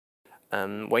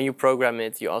when you program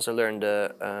it, you also learn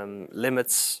the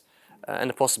limits and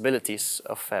the possibilities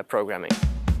of programming.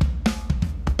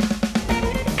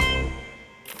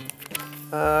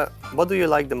 What do you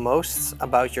like the most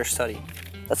about your study?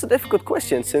 That's a difficult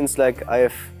question, since like I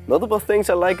have multiple things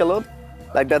I like a lot.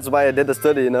 Like that's why I did the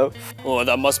study, you know. Well,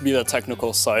 that must be the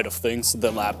technical side of things,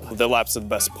 the lab. The lab's the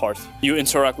best part. You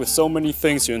interact with so many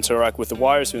things. You interact with the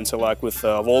wires, you interact with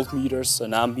voltmeters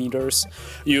and ammeters.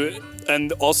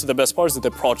 And also the best part is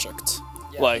the project.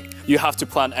 Yeah. Like, you have to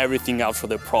plan everything out for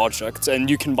the project, and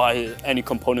you can buy any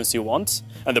components you want.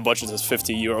 And the budget is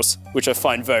 50 euros, which I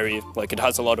find very, like, it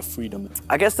has a lot of freedom.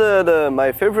 I guess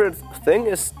my favorite thing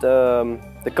is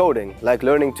the coding, like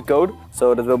learning to code.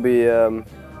 So that will be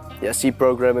C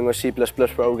programming or C++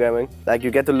 programming. Like,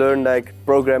 you get to learn like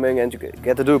programming, and you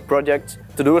get to do projects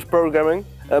to do with programming.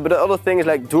 But the other thing is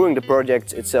like doing the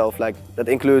project itself. Like, that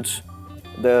includes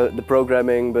the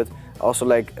programming, but also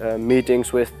like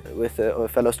meetings with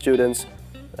fellow students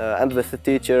and with the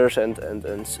teachers and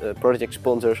project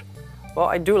sponsors. Well,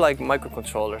 I do like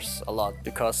microcontrollers a lot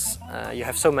because you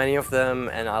have so many of them,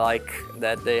 and I like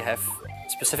that they have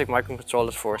specific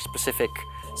microcontrollers for specific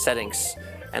settings.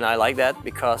 And I like that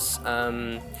because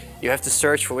you have to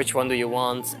search for which one do you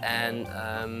want, and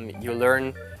you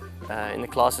learn in the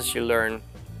classes, you learn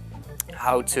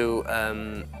how to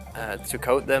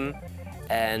code them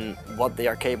and what they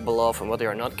are capable of and what they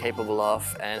are not capable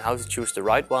of, and how to choose the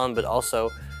right one. But also,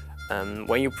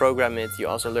 when you program it, you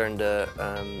also learn the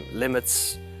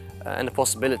limits and the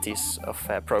possibilities of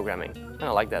programming. And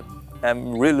I like that.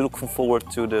 I'm really looking forward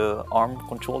to the ARM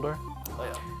controller. Oh,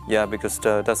 yeah. Yeah, because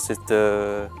that's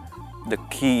the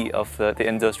key of the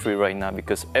industry right now,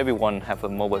 because everyone have a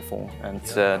mobile phone, and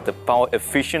the power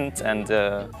efficient and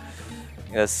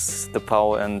yes, the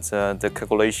power and the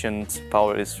calculation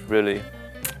power is really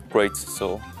great.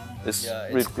 So it's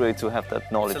really great to have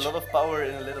that knowledge. It's a lot of power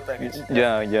in a little package.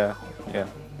 Yeah.